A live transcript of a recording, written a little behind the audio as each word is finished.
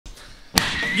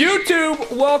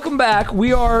YouTube, welcome back.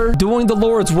 We are doing the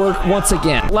Lord's work once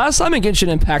again. Last time in Genshin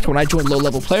Impact, when I joined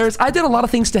low-level players, I did a lot of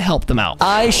things to help them out.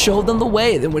 I showed them the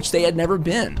way in which they had never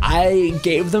been. I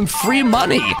gave them free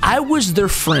money. I was their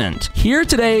friend. Here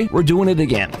today, we're doing it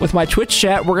again. With my Twitch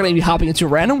chat, we're going to be hopping into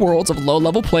random worlds of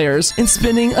low-level players and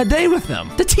spending a day with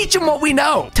them to teach them what we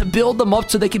know, to build them up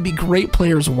so they can be great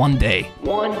players one day.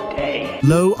 One day.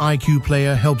 Low IQ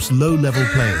player helps low-level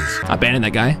players. Abandon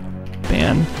that guy.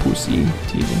 Ban, pussy,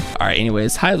 TV. All right,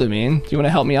 anyways, hi Lumine. Do you want to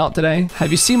help me out today?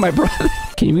 Have you seen my brother?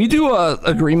 Can we do a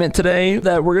agreement today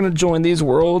that we're gonna join these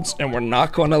worlds and we're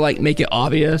not gonna like make it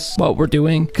obvious what we're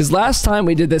doing? Because last time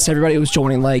we did this, everybody was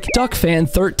joining like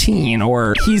DuckFan13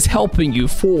 or he's helping you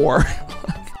 4.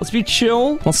 Let's be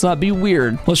chill. Let's not be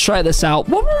weird. Let's try this out.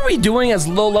 What were we doing as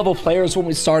low-level players when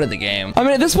we started the game? I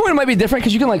mean, at this point, it might be different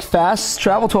because you can like fast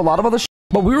travel to a lot of other shit.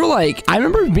 But we were like, I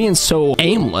remember being so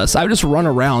aimless. I would just run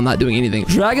around not doing anything.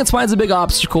 Dragon Spine's a big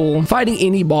obstacle. Fighting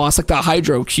any boss like the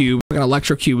Hydro Cube, like an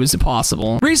Electro Cube is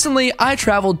impossible. Recently, I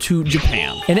traveled to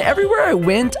Japan. And everywhere I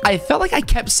went, I felt like I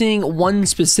kept seeing one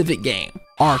specific game.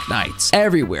 Arknights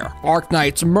everywhere.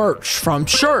 Arknights merch, from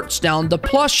shirts down to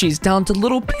plushies down to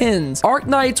little pins.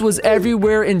 Arknights was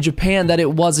everywhere in Japan that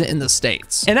it wasn't in the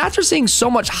States. And after seeing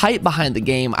so much hype behind the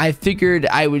game, I figured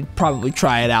I would probably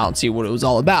try it out and see what it was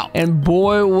all about. And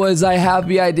boy, was I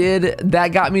happy I did. That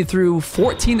got me through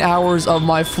 14 hours of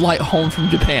my flight home from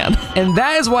Japan. And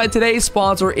that is why today's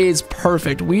sponsor is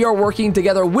perfect. We are working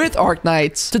together with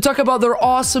Arknights to talk about their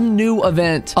awesome new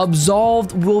event,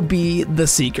 Absolved Will Be the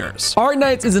Seekers.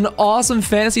 Arknights is an awesome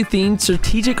fantasy-themed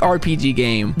strategic RPG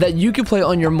game that you can play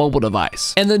on your mobile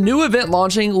device. And the new event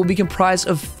launching will be comprised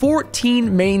of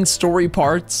 14 main story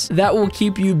parts that will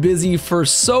keep you busy for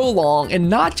so long. And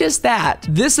not just that,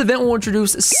 this event will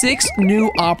introduce 6 new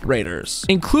operators,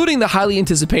 including the highly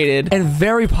anticipated and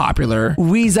very popular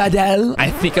Wizadel,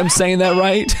 I think I'm saying that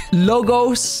right,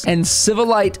 Logos, and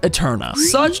Civilite Eterna.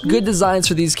 Such good designs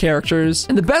for these characters.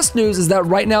 And the best news is that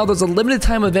right now there's a limited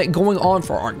time event going on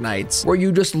for Arknights where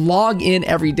you just log in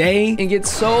every day and get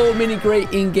so many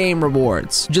great in-game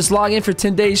rewards. Just log in for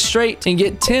 10 days straight and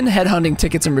get 10 headhunting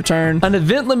tickets in return, an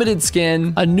event limited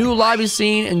skin, a new lobby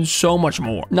scene, and so much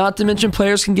more. Not to mention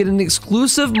players can get an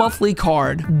exclusive monthly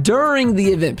card during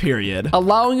the event period,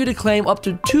 allowing you to claim up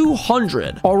to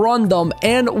 200 Arundum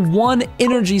and 1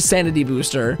 energy sanity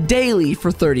booster daily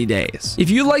for 30 days.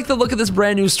 If you like the look of this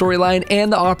brand new storyline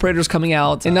and the operators coming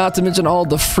out, and not to mention all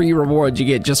the free rewards you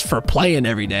get just for playing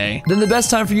every day, then the best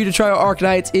time for you to try out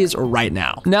Arknights is right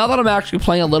now. Now that I'm actually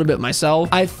playing a little bit myself,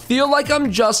 I feel like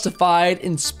I'm justified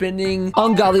in spending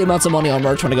ungodly amounts of money on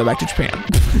merch when I go back to Japan.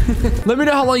 Let me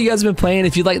know how long you guys have been playing.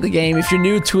 If you like the game, if you're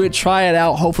new to it, try it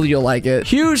out. Hopefully you'll like it.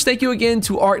 Huge thank you again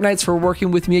to Arknights for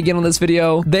working with me again on this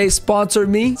video. They sponsored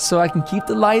me so I can keep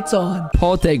the lights on.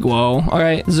 Pote Guo. All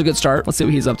right, this is a good start. Let's see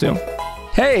what he's up to.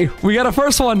 Hey, we got a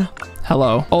first one.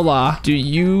 Hello. Hola. Do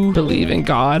you believe in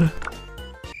God?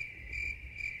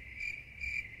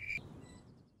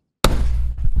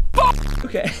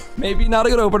 Okay, maybe not a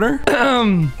good opener.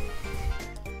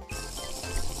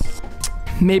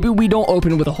 Maybe we don't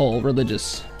open with a whole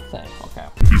religious thing. Okay.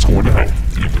 He's going to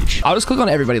hell. I'll just click on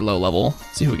everybody low level.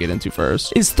 See who we get into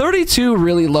first. Is 32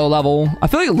 really low level? I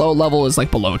feel like low level is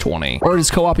like below 20. Or is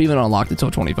co-op even unlocked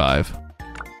until 25?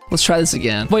 Let's try this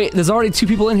again. Wait, there's already 2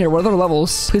 people in here. What are their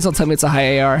levels? Please don't tell me it's a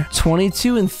high AR.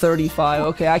 22 and 35.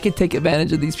 Okay, I can take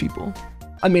advantage of these people.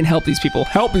 I mean, help these people.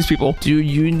 Help these people. Do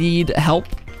you need help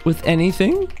with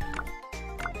anything?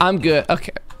 I'm good.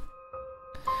 Okay.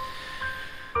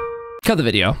 Cut the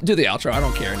video. Do the outro. I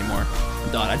don't care anymore.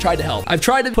 I'm done. I tried to help. I've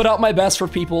tried to put out my best for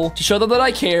people to show them that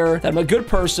I care, that I'm a good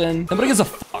person. Nobody gives a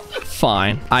fuck.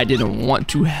 Fine. I didn't want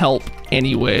to help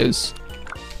anyways.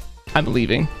 I'm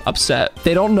leaving. Upset.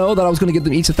 They don't know that I was going to give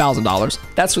them each $1,000.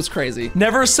 That's what's crazy.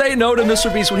 Never say no to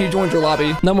Mr. Beast when he joins your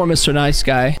lobby. No more Mr. Nice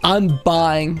Guy. I'm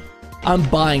buying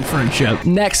friendship.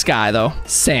 Next guy though,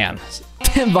 San.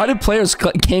 Invited players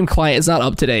game client is not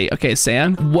up to date. Okay,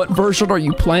 San, what version are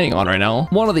you playing on right now?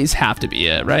 One of these have to be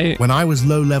it, right? When I was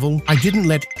low level, I didn't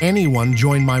let anyone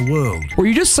join my world. Were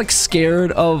you just like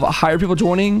scared of higher people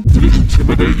joining? Did it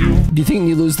intimidate you? Do you think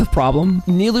Nilu's the problem?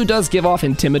 Nilu does give off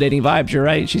intimidating vibes, you're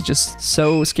right. She's just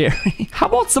so scary. How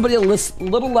about somebody a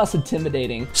little less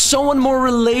intimidating? Someone more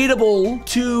relatable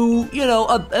to, you know,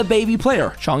 a baby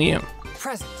player. Chongyun.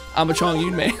 Present. I'm a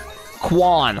Chongyun man.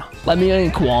 Quan. Let me in,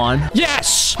 Quan.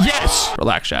 Yes! Yes!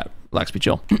 Relax, chat. Relax, be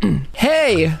chill.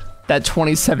 Hey! That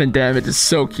 27 damage is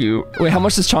so cute. Wait, how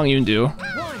much does Chongyun do?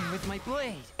 One with my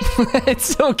blade. It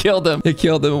still killed him. It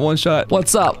killed him in one shot.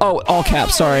 What's up? Oh, all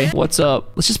caps, sorry. What's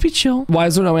up? Let's just be chill. Why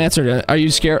is there no answer to it? Are you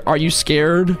scared? Are you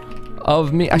scared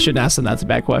of me? I shouldn't ask them. That's a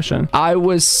bad question. I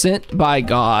was sent by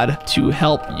God to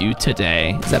help you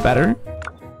today. Is that better?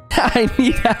 I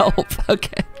need help.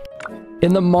 Okay.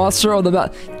 In the monster of the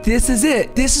mountain. This is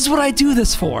it. This is what I do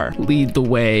this for. Lead the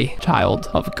way, child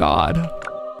of God.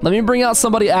 Let me bring out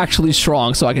somebody actually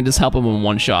strong so I can just help them in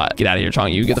one shot. Get out of here,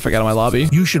 Chong. You get the frick out of my lobby.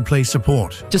 You should play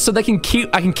support. Just so I can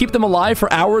keep them alive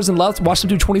for hours and watch them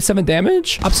do 27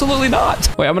 damage? Absolutely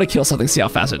not. Wait, I'm gonna kill something, see how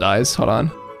fast it dies. Hold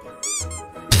on.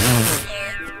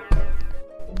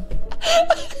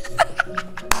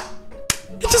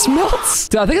 It just melts.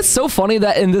 Dude, I think it's so funny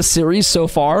that in this series so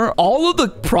far, all of the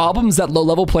problems that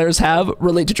low-level players have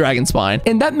relate to Dragon Spine.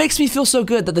 And that makes me feel so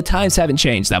good that the times haven't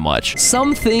changed that much.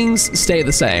 Some things stay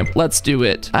the same. Let's do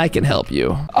it. I can help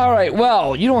you. All right,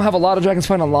 well, you don't have a lot of Dragon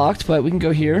Spine unlocked, but we can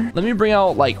go here. Let me bring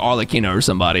out, like, Arlecchino or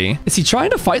somebody. Is he trying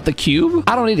to fight the cube?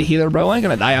 I don't need a healer, bro. I ain't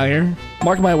gonna die out here.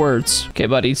 Mark my words. Okay,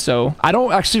 buddy, so I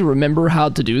don't actually remember how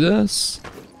to do this.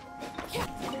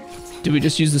 Do we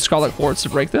just use the Scarlet Quartz to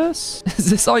break this?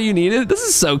 Is this all you needed? This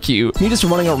is so cute. Me just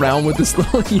running around with this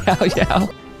little Yao Yao.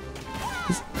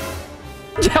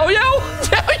 Yao Yao?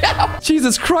 Yao Yao?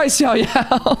 Jesus Christ, Yao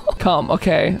Yao. Come,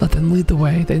 okay. Let them lead the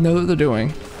way. They know what they're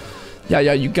doing. Yao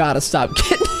Yao, you gotta stop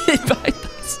getting hit by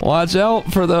this. Watch out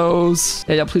for those.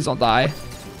 Yao Yao, please don't die.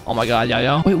 Oh my God, Yao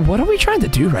Yao. Wait, what are we trying to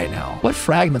do right now? What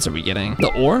fragments are we getting?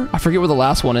 The ore? I forget where the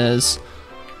last one is.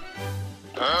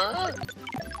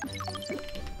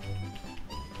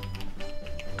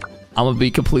 I'm gonna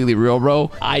be completely real,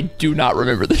 bro. I do not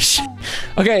remember this shit.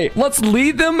 Okay, let's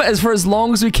lead them for as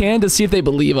long as we can to see if they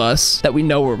believe us that we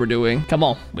know what we're doing. Come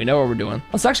on, we know what we're doing.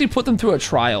 Let's actually put them through a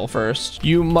trial first.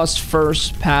 You must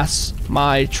first pass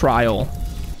my trial.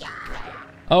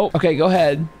 Oh, okay, go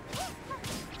ahead.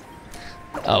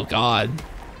 Oh God.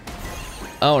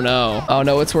 Oh no. Oh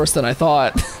no, it's worse than I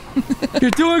thought.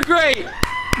 You're doing great.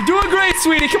 You're doing great,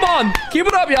 sweetie. Come on. Keep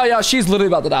it up, Yao Yao. She's literally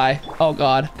about to die. Oh,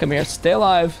 God. Come here. Stay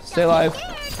alive. Stay alive.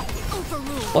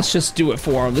 Let's just do it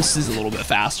for him. This is a little bit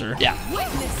faster. Yeah.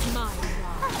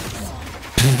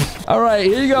 All right.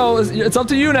 Here you go. It's up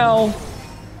to you now.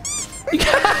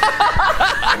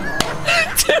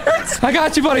 I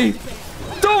got you, buddy.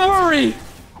 Don't worry.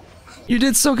 You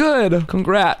did so good.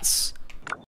 Congrats.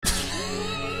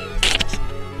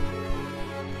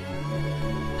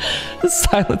 The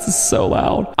silence is so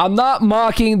loud. I'm not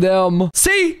mocking them.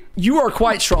 See, you are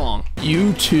quite strong.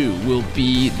 You too will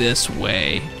be this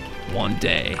way one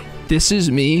day. This is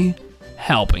me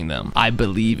helping them. I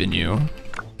believe in you.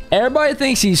 Everybody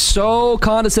thinks he's so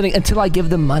condescending until I give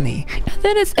them money. And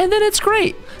then it's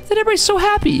great. Then everybody's so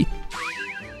happy.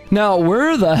 Now,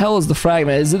 where the hell is the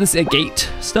fragment? Is this a gate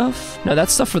stuff? No,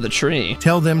 that's stuff for the tree.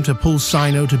 Tell them to pull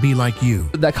Sino to be like you.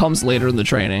 That comes later in the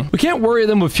training. We can't worry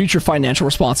them with future financial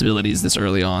responsibilities this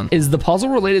early on. Is the puzzle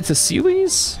related to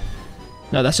Sealy's?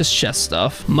 No, that's just chest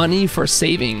stuff. Money for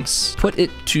savings. Put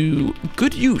it to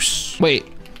good use. Wait,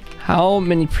 how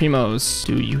many primos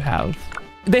do you have?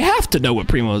 They have to know what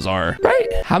primos are, right?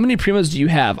 How many primos do you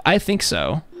have? I think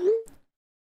so.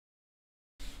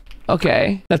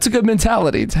 Okay, that's a good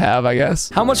mentality to have, I guess.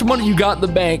 How much money you got in the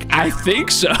bank? I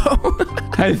think so.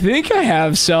 I think I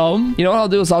have some. You know what I'll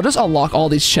do is I'll just unlock all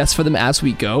these chests for them as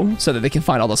we go so that they can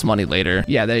find all this money later.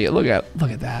 Yeah, there you go. Look at that.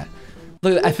 Look at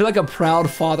that. I feel like a proud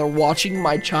father watching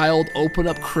my child open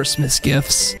up Christmas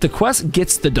gifts. The quest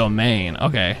gets the domain.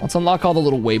 Okay, let's unlock all the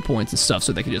little waypoints and stuff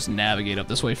so they can just navigate up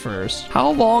this way first.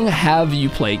 How long have you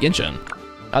played Genshin?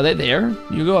 Are they there?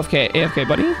 You go AFK,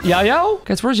 buddy. Yao Yao?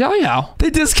 Guys, where's Yao Yao? They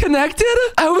disconnected?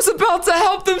 I was about to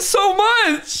help them so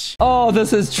much. Oh,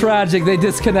 this is tragic. They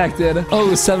disconnected.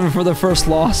 Oh, 7 for the first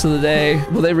loss of the day.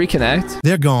 Will they reconnect?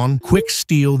 They're gone. Quick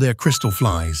steal their crystal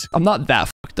flies. I'm not that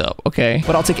fucked up, okay?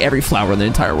 But I'll take every flower in the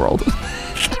entire world.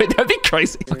 That'd be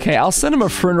crazy. Okay, I'll send him a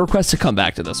friend request to come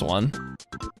back to this one.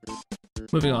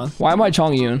 Moving on. Why am I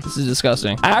Chong Yun? This is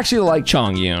disgusting. I actually like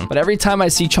Chong Yun, but every time I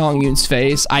see Chong Yun's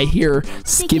face, I hear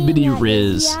Skibbity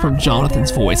Riz from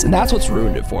Jonathan's voice, and that's what's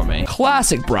ruined it for me.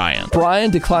 Classic Brian.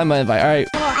 Brian declined my invite. All right.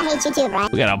 Oh, I hate you too, Brian.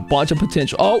 We got a bunch of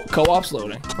potential. Oh, co-op's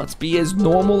loading. Let's be as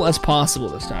normal as possible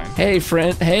this time. Hey,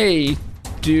 friend. Hey,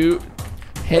 dude.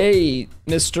 Hey,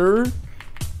 mister.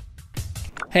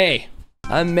 Hey,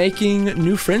 I'm making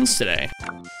new friends today.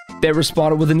 They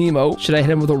responded with an emote. Should I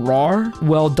hit him with a roar?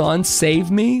 Well done,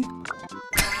 save me.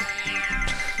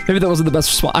 Maybe that wasn't the best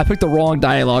response. I picked the wrong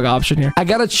dialogue option here. I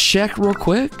gotta check real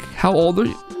quick. How old are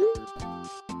you?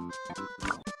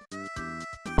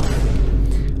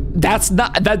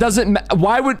 That doesn't,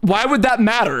 why would that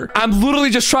matter? I'm literally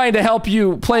just trying to help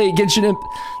you play Genshin.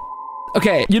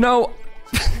 Okay, you know,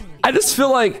 I just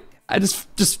feel like I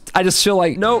just feel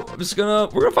like, no, we're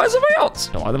gonna find somebody else.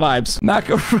 Don't want the vibes.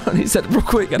 Macaroni said, real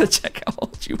quick, gotta check how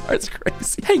old you are. It's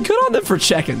crazy. Hey, good on them for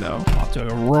checking though. Off to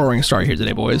a roaring start here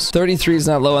today, boys. 33 is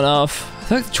not low enough. I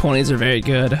feel like the 20s are very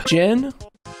good. Jen,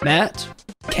 Matt,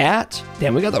 Cat.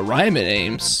 Damn, we got the rhyming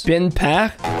names. Ben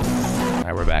Pack. All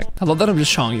right, we're back. I love that I'm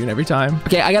just showing you every time.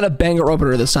 Okay, I got a banger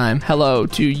opener this time. Hello,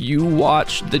 do you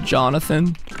watch the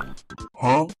Jonathan?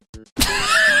 Huh?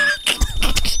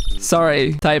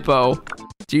 Sorry, typo.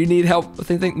 Do you need help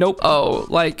with anything? Nope. Oh,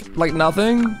 like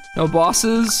nothing? No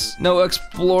bosses? No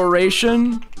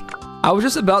exploration? I was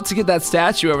just about to get that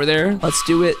statue over there. Let's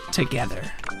do it together.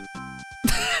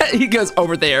 He goes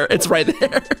over there. It's right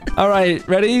there. All right,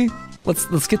 ready?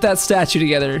 Let's get that statue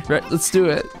together. Right, let's do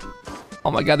it. Oh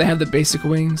my god, they have the basic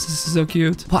wings. This is so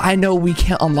cute. Well, I know we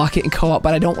can't unlock it in co-op,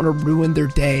 but I don't want to ruin their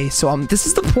day. So this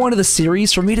is the point of the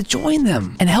series for me to join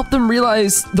them and help them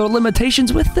realize their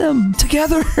limitations with them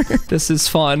together. This is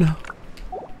fun.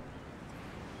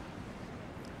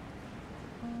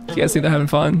 You guys think they're having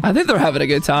fun? I think they're having a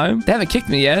good time. They haven't kicked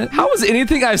me yet. How was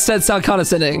anything I've said sound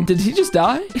condescending? Did he just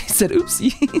die? He said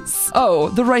oopsies. Oh,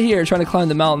 they're right here trying to climb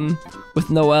the mountain with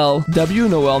Noel. W,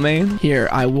 Noel, man. Here,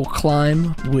 I will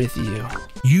climb with you.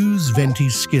 Use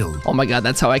Venti's skill. Oh my god,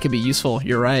 that's how I can be useful.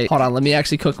 You're right. Hold on, let me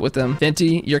actually cook with them.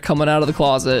 Venti, you're coming out of the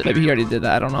closet. Maybe he already did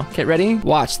that. I don't know. Okay, ready?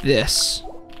 Watch this.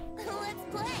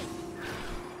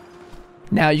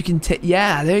 Now you can take...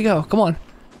 Yeah, there you go. Come on.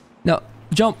 No,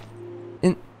 jump.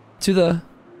 To the...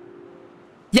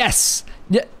 Yes!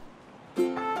 Yeah.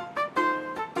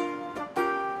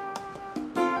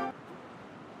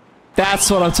 That's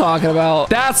what I'm talking about.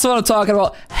 That's what I'm talking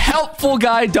about. Helpful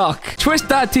guy Duck.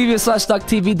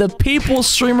 Twitch.tv/DuckTV, the people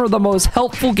streamer, the most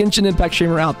helpful Genshin Impact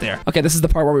streamer out there. Okay, this is the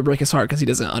part where we break his heart because he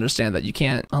doesn't understand that you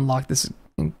can't unlock this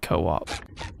in co-op.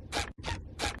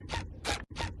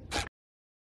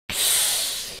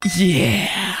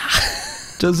 Yeah.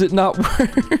 Does it not work?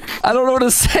 I don't know what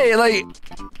to say. Like,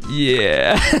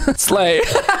 yeah. Slay.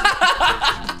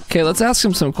 Okay, let's ask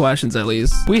him some questions at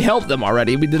least. We helped them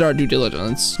already. We did our due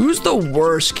diligence. Who's the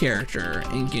worst character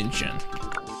in Genshin?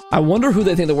 I wonder who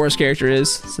they think the worst character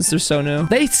is since they're so new.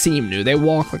 They seem new. They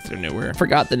walk like they're newer.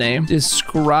 Forgot the name.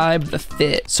 Describe the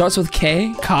fit. Starts with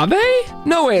K? Kave?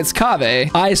 No way, it's Kave.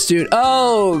 Ice dude.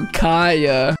 Oh,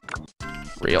 Kaya.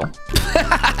 Real.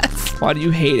 Why do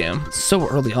you hate him so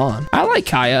early on? I like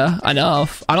Kaya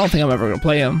enough. I don't think I'm ever gonna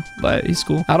play him, but he's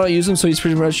cool. I don't use him, so he's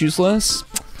pretty much useless.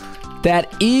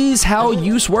 That is how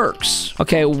use works.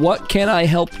 Okay, what can I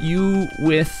help you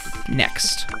with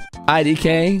next?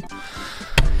 IDK.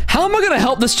 How am I gonna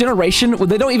help this generation when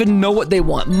they don't even know what they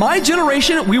want? My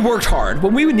generation, we worked hard.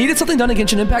 When we needed something done in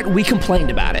Genshin Impact, we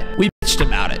complained about it. We bitched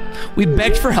about it. We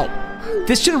begged for help.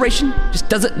 This generation just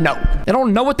doesn't know. They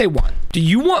don't know what they want. Do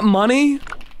you want money?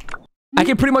 I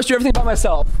can pretty much do everything by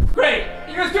myself. Great.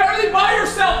 You guys do everything by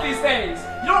yourself these days.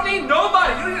 You don't need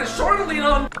nobody. You don't need a shoulder to lean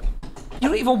on. You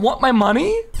don't even want my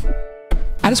money?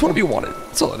 I just want to be wanted.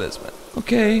 That's all it is, man.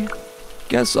 Okay.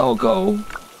 Guess I'll go.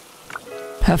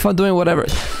 Have fun doing whatever.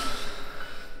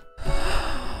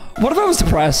 What if I was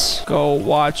depressed? Go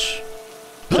watch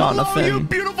Jonathan. You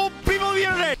beautiful people of the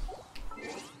internet!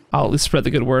 I'll at least spread the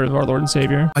good word of our Lord and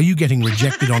Savior. Are you getting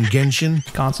rejected on Genshin?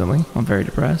 Constantly. I'm very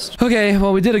depressed. Okay,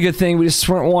 well, we did a good thing. We just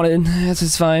weren't wanted.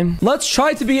 It's fine. Let's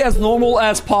try to be as normal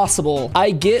as possible.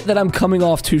 I get that I'm coming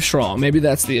off too strong. Maybe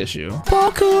that's the issue.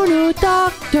 Doctor.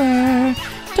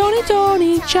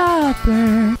 Tony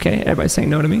Chopper. Okay, everybody's saying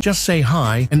no to me. Just say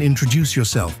hi and introduce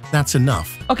yourself. That's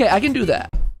enough. Okay, I can do that.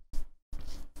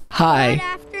 Hi. Good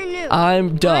afternoon.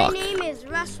 I'm Duck. My name is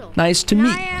Russell. Nice to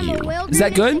meet you. Is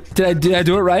that good? Did I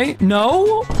do it right?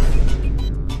 No?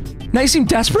 Now you seem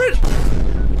desperate?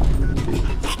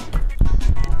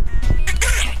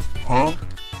 Huh?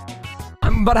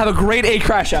 I'm about to have a grade A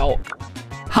crash out.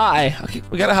 Hi. Okay,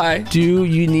 we got a hi. Do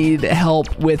you need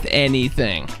help with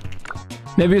anything?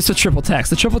 Maybe it's a triple text.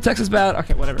 The triple text is bad.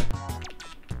 Okay, whatever.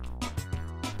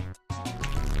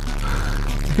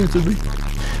 Answer me.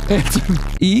 Answer me.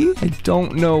 E? I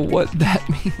don't know what that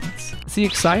means. Is he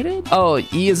excited? Oh,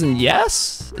 E is in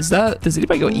yes? Is that, does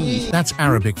anybody go E? That's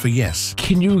Arabic for yes.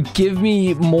 Can you give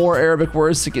me more Arabic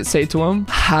words to say to him?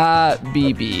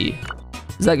 Habibi.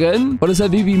 Is that good? What does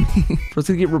Habibi mean? Supposed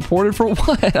to get reported for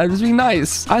what? I'm just being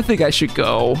nice. I think I should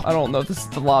go. I don't know if this is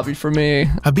the lobby for me.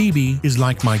 Habibi is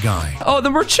like my guy. Oh,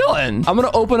 then we're chilling. I'm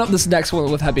gonna open up this next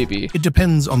one with Habibi. It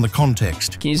depends on the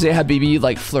context. Can you say Habibi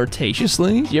like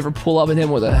flirtatiously? Do you ever pull up at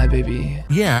him with a Habibi?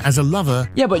 Yeah, as a lover.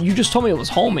 Yeah, but you just told me it was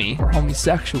homie or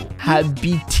homosexual.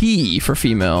 Habiti for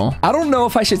female. I don't know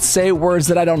if I should say words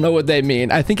that I don't know what they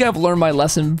mean. I think I've learned my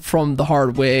lesson from the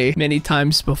hard way many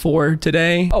times before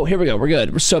today. Oh, here we go. We're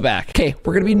good. We're so back. Okay,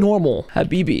 we're gonna be normal.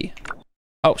 Habibi.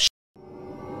 Oh,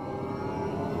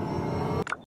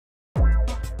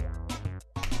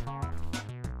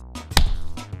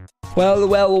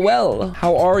 Well,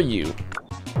 how are you?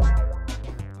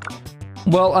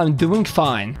 Well, I'm doing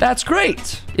fine. That's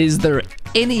great. Is there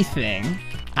anything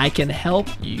I can help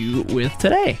you with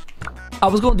today? I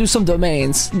was gonna do some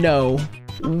domains. No,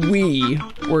 we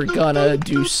were gonna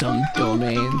do some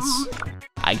domains.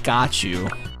 I got you.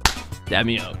 Dab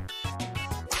me up.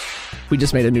 We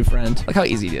just made a new friend. Look how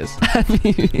easy it is.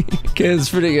 Okay, it's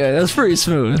pretty good. That's pretty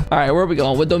smooth. All right, where are we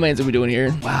going? What domains are we doing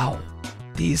here? Wow.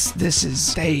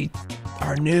 They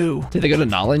are new. Did they go to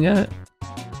Nalin yet?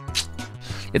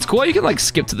 It's cool you can like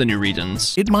skip to the new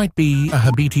regions. It might be a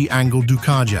Habiti Angle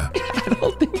Dukaja. I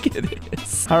don't think it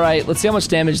is. All right, let's see how much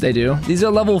damage they do. These are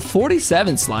level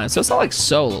 47 slimes, so it's not like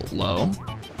so low.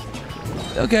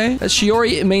 Okay, a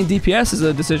Shiori main DPS is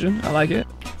a decision. I like it.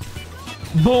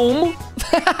 Boom.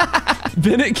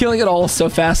 Bennett killing it all so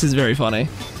fast is very funny.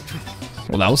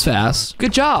 Well, that was fast.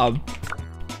 Good job.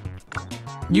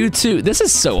 You too. This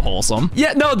is so wholesome.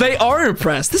 Yeah, no, they are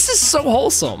impressed. This is so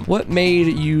wholesome. What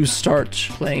made you start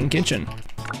playing Genshin?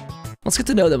 Let's get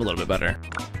to know them a little bit better.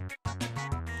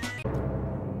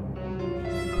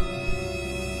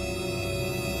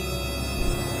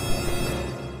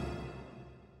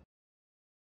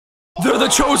 They're the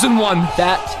chosen one.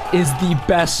 That is the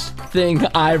best thing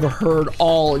I've heard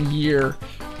all year.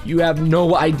 You have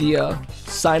no idea.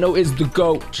 Sino is the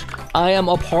GOAT. I am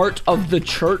a part of the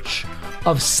church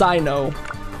of Sino.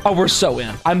 Oh, we're so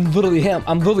in. I'm literally him.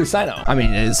 I'm literally Sino. I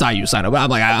mean, it's not you, Sino,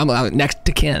 but I'm like next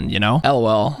to kin, you know?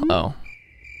 LOL. Oh.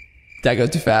 That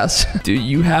goes too fast. Do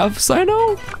you have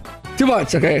Sino? Too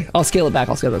much. Okay, I'll scale it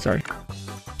back. Sorry.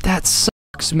 That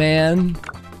sucks, man.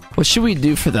 What should we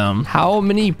do for them? How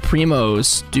many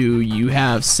primos do you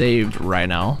have saved right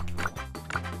now?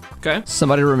 Okay.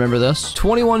 Somebody remember this.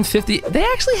 2150. They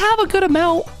actually have a good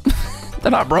amount.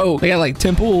 They're not broke. They got like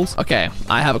 10 pools. Okay,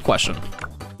 I have a question.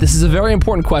 This is a very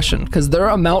important question because their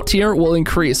amount tier will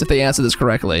increase if they answer this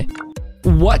correctly.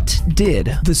 What did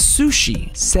the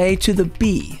sushi say to the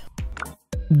bee?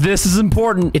 This is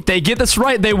important. If they get this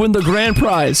right, they win the grand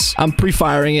prize. I'm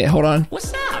pre-firing it. Hold on.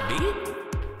 What's up, bee?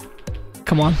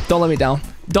 Come on. Don't let me down.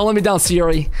 Don't let me down,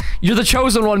 Shiori. You're the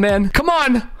chosen one, man. Come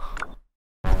on.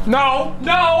 No,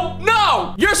 no,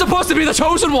 no! You're supposed to be the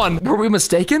chosen one! Were we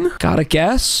mistaken? Gotta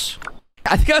guess?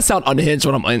 I think I sound unhinged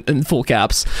when I'm in full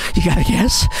caps. You gotta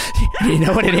guess? You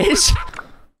know what it is?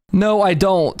 No, I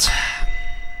don't.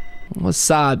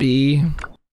 Wasabi.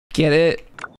 Get it?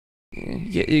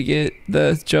 You get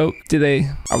the joke?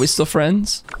 Are we still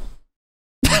friends?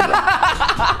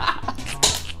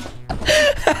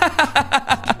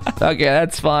 Okay,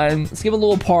 that's fine. Let's give a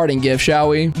little parting gift, shall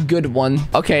we? Good one.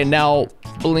 Okay, now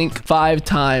blink 5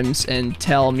 times and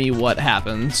tell me what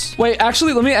happens. Wait,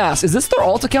 actually, let me ask. Is this their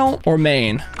alt account or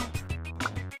main?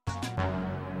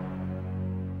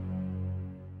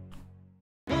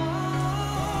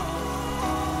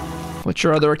 What's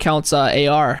your other account's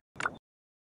AR?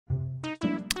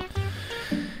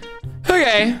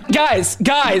 Okay,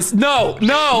 guys,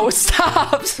 no,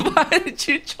 stop. Why did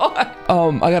you join?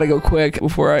 I gotta go quick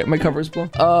before my cover's blown.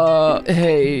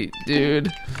 Hey,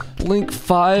 dude. Blink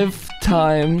 5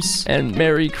 times and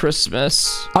Merry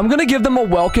Christmas. I'm gonna give them a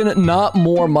welcome, not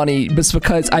more money, just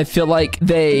because I feel like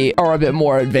they are a bit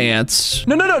more advanced.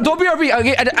 No, don't be RB.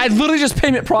 Okay, I literally just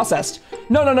payment processed.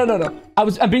 No.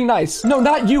 I'm being nice. No,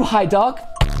 not you, High Duck.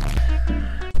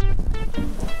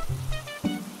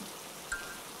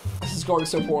 Going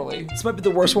so poorly. This might be the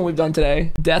worst one we've done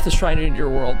today. Death is trying to enter your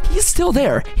world. He's still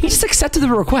there. He just accepted the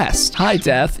request. Hi,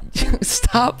 Death.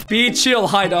 Stop. Be chill,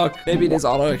 High Dog. Maybe it is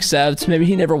auto accept. Maybe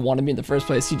he never wanted me in the first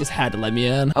place. He just had to let me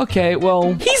in. Okay,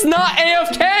 well, he's not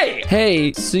AFK.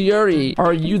 Hey, Shiori,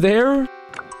 are you there?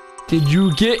 Did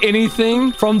you get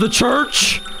anything from the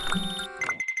church?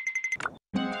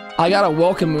 I got a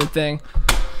welcome moon thing.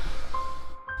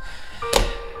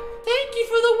 Thank you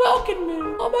for the welcome moon.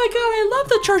 Oh my god, I love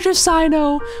the Church of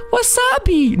Sino.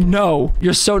 Wasabi. No,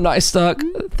 you're so nice, Duck.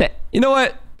 You know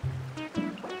what?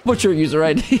 What's your user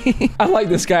ID? I like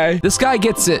this guy. This guy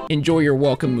gets it. Enjoy your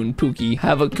welcome moon, Pookie.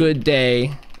 Have a good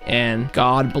day. And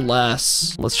God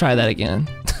bless. Let's try that again.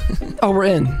 Oh, we're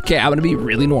in. Okay, I'm gonna be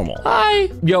really normal. Hi.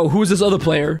 Yo, who's this other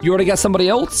player? You already got somebody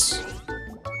else?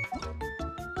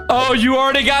 Oh, you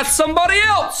already got somebody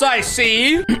else, I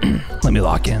see. Let me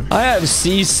lock in. I have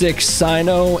C6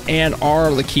 Sino and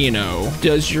Arlecchino.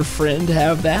 Does your friend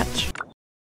have that?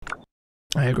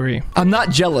 I agree. I'm not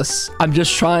jealous. I'm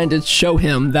just trying to show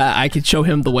him that I could show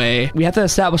him the way. We have to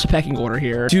establish a pecking order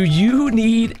here. Do you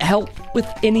need help with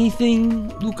anything,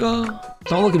 Luca?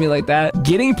 Don't look at me like that.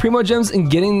 Getting Primo Gems and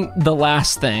getting the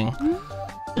last thing.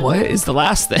 What is the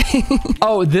last thing?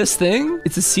 Oh, this thing?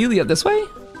 It's a Celia this way?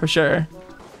 For sure.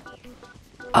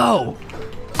 Oh,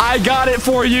 I got it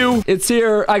for you. It's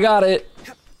here. I got it.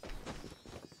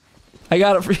 I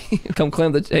got it for you. Come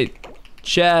claim the hey,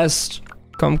 chest.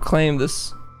 Come claim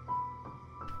this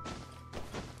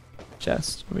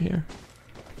chest over here.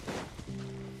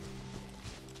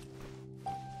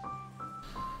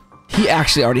 He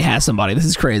actually already has somebody. This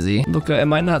is crazy. Look,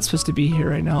 am I not supposed to be here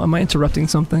right now? Am I interrupting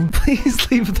something? Please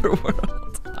leave the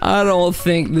world. I don't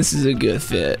think this is a good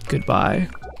fit. Goodbye.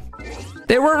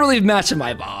 They weren't really matching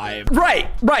my vibe.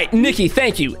 Right, Nikki,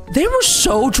 thank you. They were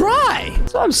so dry.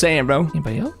 That's what I'm saying, bro.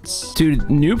 Anybody else? Dude,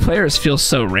 new players feel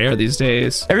so rare these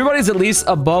days. Everybody's at least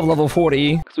above level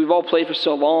 40 because we've all played for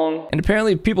so long. And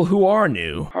apparently people who are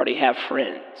new already have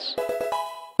friends.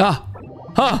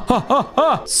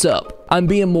 Sup? I'm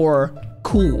being more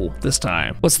cool this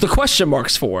time. What's the question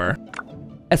marks for?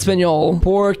 Espanol.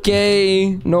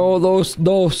 Porque no los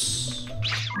dos.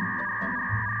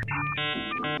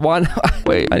 One.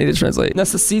 Wait, I need to translate.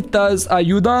 Necesitas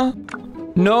ayuda?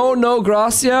 No,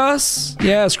 gracias.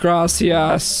 Yes,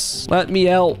 gracias. Let me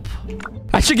help.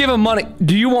 I should give him money.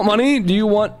 Do you want money? Do you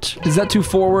want... Is that too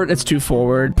forward? It's too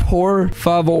forward. Por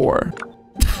favor.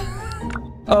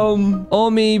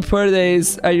 Omi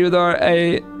puedes ayudar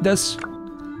a... Des...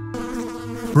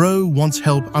 Bro wants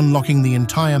help unlocking the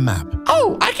entire map.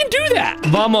 Oh, I can do that.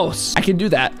 Vamos. I can do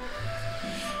that.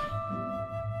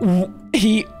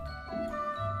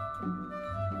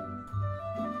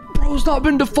 Bro's not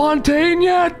been to Fontaine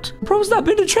yet. Bro's not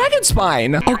been to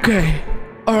Dragonspine. Okay.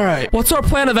 All right. What's our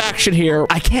plan of action here?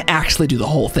 I can't actually do the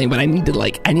whole thing, but I need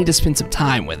to spend some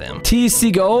time with him.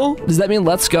 TC go? Does that mean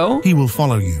let's go? He will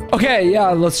follow you. Okay,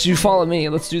 yeah, you follow me.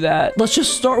 Let's do that. Let's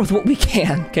just start with what we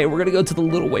can. Okay, we're gonna go to the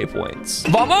little waypoints.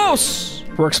 Vamos!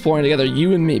 We're exploring together,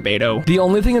 you and me, Beto. The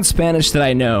only thing in Spanish that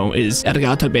I know is El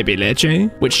gato bebe leche,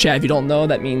 which, chat, if you don't know,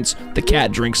 that means the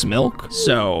cat drinks milk.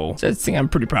 So I think I'm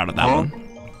pretty proud of that one.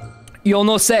 Yo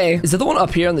no sé. Is that the one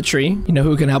up here on the tree? You know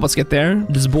who can help us get there?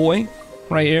 This boy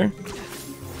right here.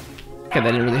 Okay,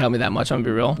 that didn't really help me that much, I'm gonna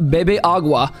be real. Bebe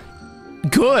agua.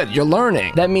 Good, you're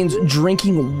learning. That means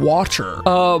drinking water.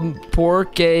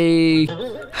 Porque...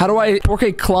 How do I...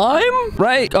 Porque climb?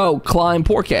 Right? Oh, climb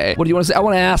porque. What do you want to say? I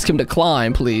want to ask him to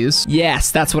climb, please.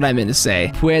 Yes, that's what I meant to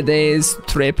say. Puedes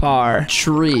trepar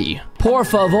tree. Por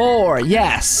favor.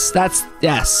 Yes,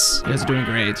 yes. You guys are doing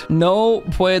great. No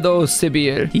puedo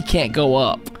subir. He can't go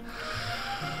up.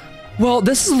 Well,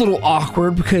 this is a little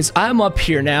awkward because I'm up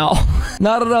here now.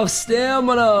 Not enough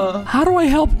stamina. How do I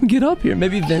help him get up here?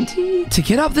 Maybe Venti? To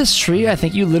get up this tree, I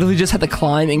think you literally just have to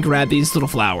climb and grab these little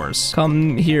flowers.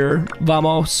 Come here,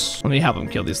 vamos. Let me help him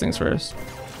kill these things first.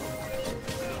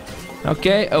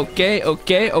 Okay.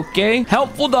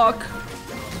 Helpful duck.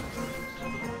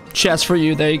 Chest for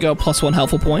you. There you go. +1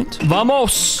 helpful point.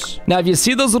 Vamos! Now, if you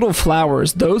see those little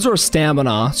flowers, those are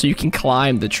stamina, so you can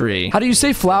climb the tree. How do you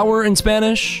say flower in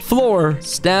Spanish? Floor.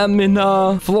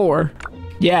 Stamina. Floor.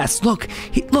 Yes. Look.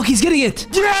 He's getting it.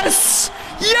 Yes!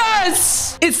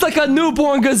 Yes! It's like a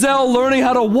newborn gazelle learning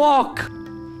how to walk.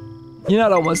 You're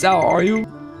not almost out, are you?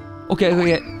 Okay.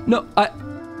 No,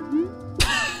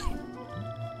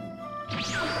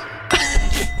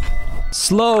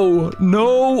 Slow.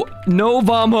 No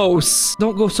vamos.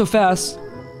 Don't go so fast.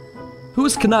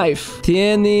 Who's knife?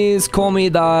 Tienes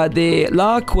comida de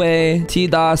la que te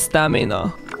da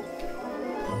stamina.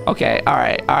 Okay,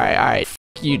 alright. F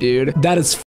you, dude. That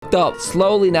is f***ed up.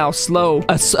 Slowly now, slow.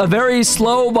 A very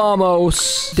slow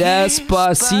vamos.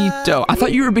 Despacito. I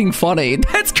thought you were being funny.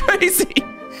 That's crazy.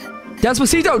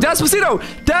 Despacito.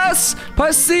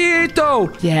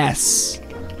 Yes.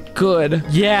 Good.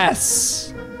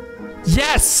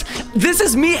 Yes! This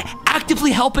is me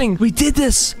actively helping. We did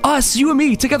this. Us, you and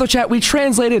me, together, chat. We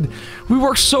translated. We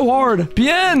worked so hard.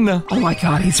 Bien! Oh my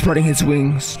god, he's spreading his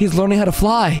wings. He's learning how to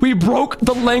fly. We broke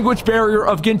the language barrier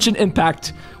of Genshin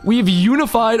Impact. We've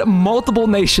unified multiple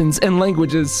nations and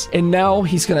languages. And now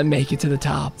he's gonna make it to the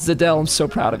top. Zadel, I'm so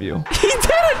proud of you. He did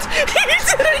it! He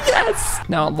did it, yes!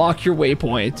 Now unlock your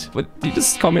waypoint. What, did you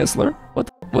just call me a slur?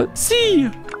 What?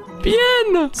 See?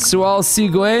 Bien. Sual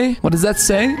sigue. What does that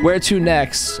say? Where to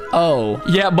next? Oh,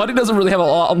 yeah, Buddy doesn't really have a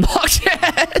lot unlocked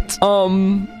yet.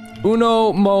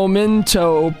 Uno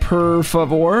momento, per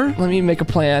favor. Let me make a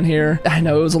plan here. I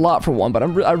know it was a lot for one, but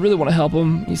I really want to help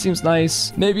him. He seems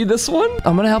nice. Maybe this one?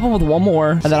 I'm going to help him with one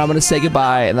more, and then I'm going to say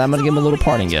goodbye, and then I'm going to give him a little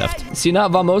parting gift. Is he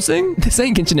not vamosing? This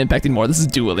ain't Genshin Impact anymore. This is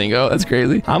Duolingo. That's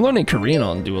crazy. I'm learning Korean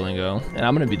on Duolingo, and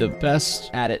I'm going to be the best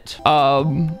at it.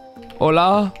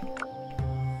 Hola?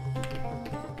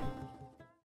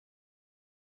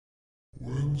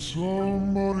 When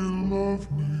somebody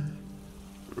loved me,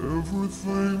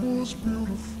 everything was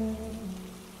beautiful.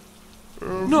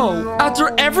 No,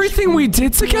 after everything we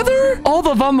did together, all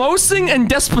the vamosing and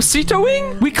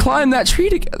despacitoing, we climbed that tree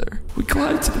together. We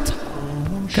climbed to the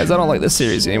top. Guys, I don't like this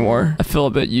series anymore. I feel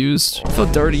a bit used. I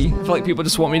feel dirty. I feel like people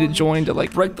just want me to join to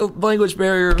like break the language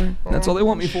barrier. That's all they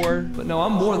want me for. But no,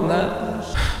 I'm more than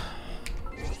that.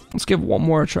 Let's give one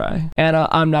more try. Anna,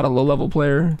 I'm not a low-level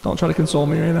player. Don't try to console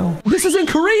me right now. This is in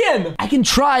Korean! I can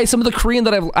try some of the Korean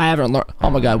that I haven't learned. Oh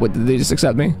my god, what, did they just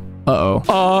accept me?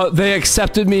 Uh-oh. They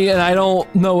accepted me and I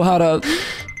don't know how to...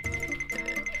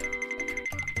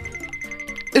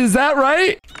 Is that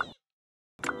right?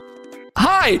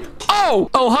 Hi! Oh!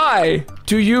 Oh, hi!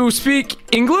 Do you speak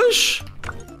English?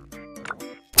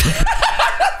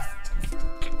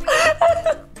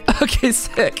 Okay,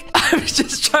 sick. I was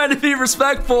just trying to be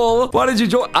respectful. Why did you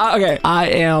join? Okay. I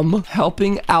am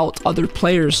helping out other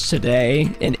players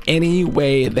today in any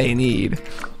way they need.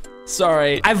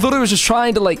 Sorry. I literally was just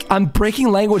trying to like, I'm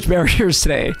breaking language barriers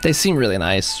today. They seem really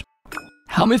nice.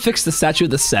 Help me fix the Statue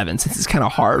of the Seven since it's kind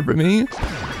of hard for me.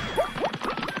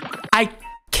 I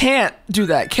can't do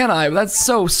that, can I? That's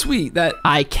so sweet that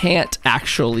I can't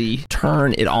actually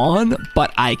turn it on,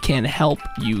 but I can help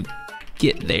you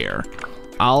get there.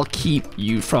 I'll keep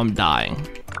you from dying.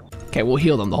 Okay, we'll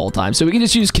heal them the whole time. So we can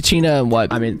just use Kachina and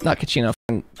what? I mean, not Kachina,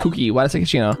 Kuki. Why did I say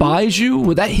Kachina? Baiju,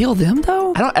 would that heal them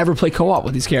though? I don't ever play co-op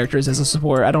with these characters as a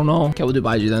support. I don't know. Okay, we'll do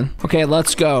Baiju then. Okay,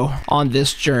 let's go on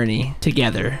this journey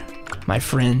together, my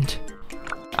friend.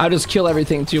 I'll just kill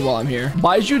everything too while I'm here.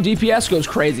 Baiju DPS goes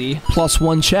crazy.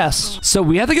 +1 chest. So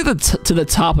we have to get to the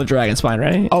top of Dragonspine,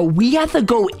 right? Oh, we have to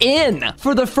go in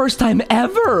for the first time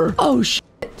ever. Oh, shit.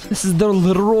 This is their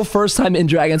literal first time in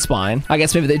Dragonspine. I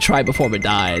guess maybe they tried before but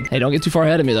died. Hey, don't get too far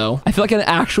ahead of me though. I feel like an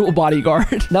actual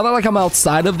bodyguard. Now that like I'm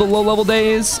outside of the low level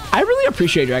days, I really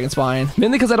appreciate Dragonspine.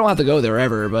 Mainly because I don't have to go there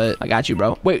ever, but I got you,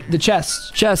 bro. Wait, the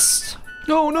chest. Chest.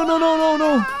 No, no, no, no, no,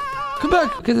 no. Come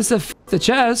back. Because it said the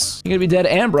chest. You're gonna be dead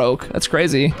and broke. That's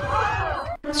crazy.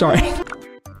 Sorry.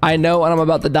 I know and I'm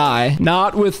about to die.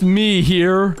 Not with me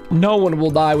here. No one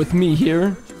will die with me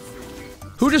here.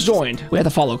 Who just joined? We have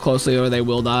to follow closely or they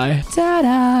will die. Da,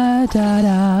 da, da,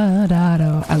 da, da,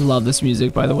 da. I love this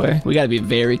music, by the way. We gotta be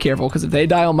very careful because if they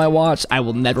die on my watch, I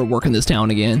will never work in this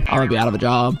town again. I'm gonna be out of a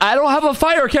job. I don't have a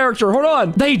fire character. Hold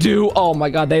on. They do. Oh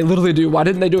my god, they literally do. Why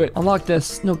didn't they do it? Unlock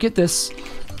this. No, get this.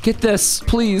 Get this,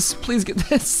 please. Please get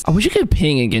this. I wish you could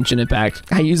ping in Genshin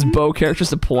Impact. I use bow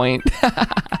characters to point.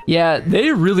 Yeah,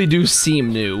 they really do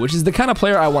seem new, which is the kind of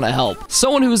player I want to help.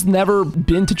 Someone who's never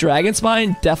been to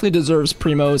Dragonspine definitely deserves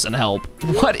primos and help.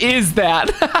 What is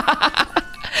that?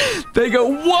 They go,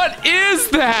 what is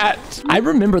that? I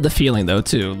remember the feeling though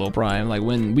too, Low Prime. Like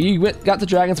when we got to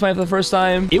Dragonspine for the first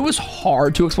time, it was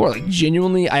hard to explore. Like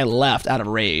genuinely, I left out of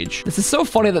rage. This is so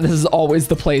funny that this is always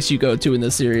the place you go to in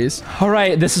this series. All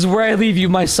right, this is where I leave you,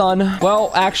 my son.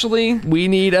 Well, actually, we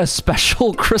need a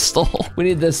special crystal. We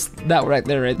need that right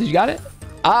there, right? Did you got it?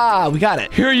 Ah, we got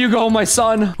it. Here you go, my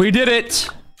son. We did it.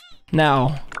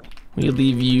 Now, we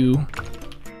leave you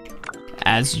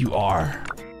as you are.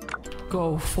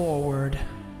 Go forward,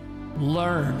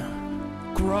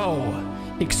 learn, grow,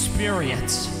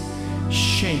 experience,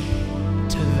 shape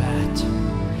to that.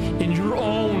 In your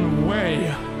own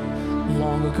way.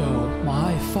 Long ago,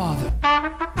 my father.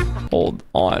 Hold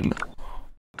on.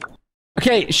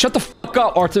 Okay, shut the fuck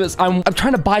up, Artemis. I'm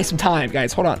trying to buy some time,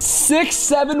 guys. Hold on.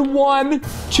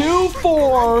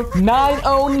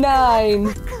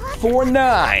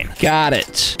 671-2490949. Got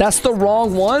it. That's the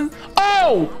wrong one.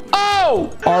 Oh!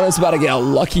 Oh! Artemis about to get a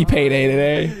lucky payday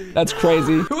today. That's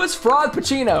crazy. Who is Fraud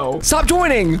Pacino? Stop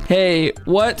joining. Hey,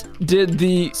 what did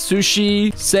the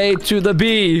sushi say to the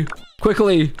bee?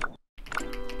 Quickly.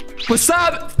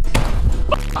 Wasabi.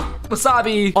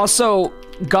 Wasabi. Also,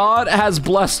 God has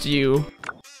blessed you.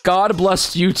 God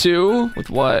blessed you too. With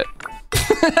what?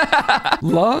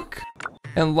 Luck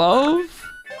and love?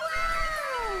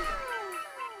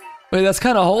 Wait, that's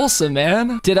kind of wholesome,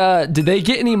 man. Did they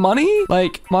get any money?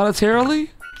 Like, monetarily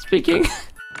speaking?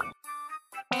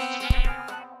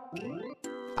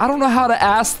 I don't know how to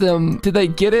ask them. Did they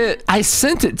get it? I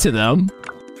sent it to them.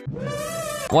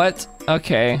 What?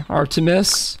 Okay,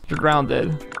 Artemis, you're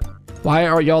grounded. Why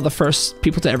are y'all the first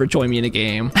people to ever join me in a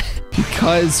game?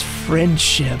 Because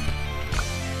friendship.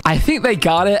 I think they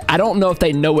got it. I don't know if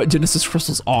they know what Genesis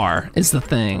crystals are, is the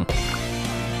thing.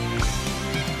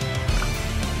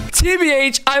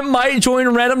 TBH, I might join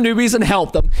random newbies and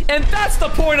help them. And that's the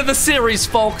point of the series,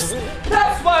 folks.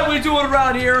 That's why we do it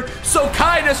around here. So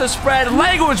kindness is spread,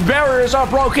 language barriers are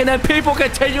broken, and people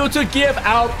continue to give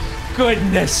out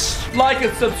goodness. Like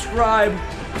and subscribe.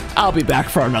 I'll be back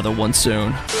for another one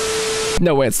soon.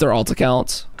 No way, it's their alt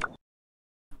accounts.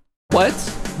 What?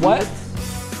 What?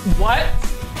 What?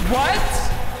 What?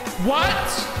 What?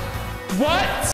 What?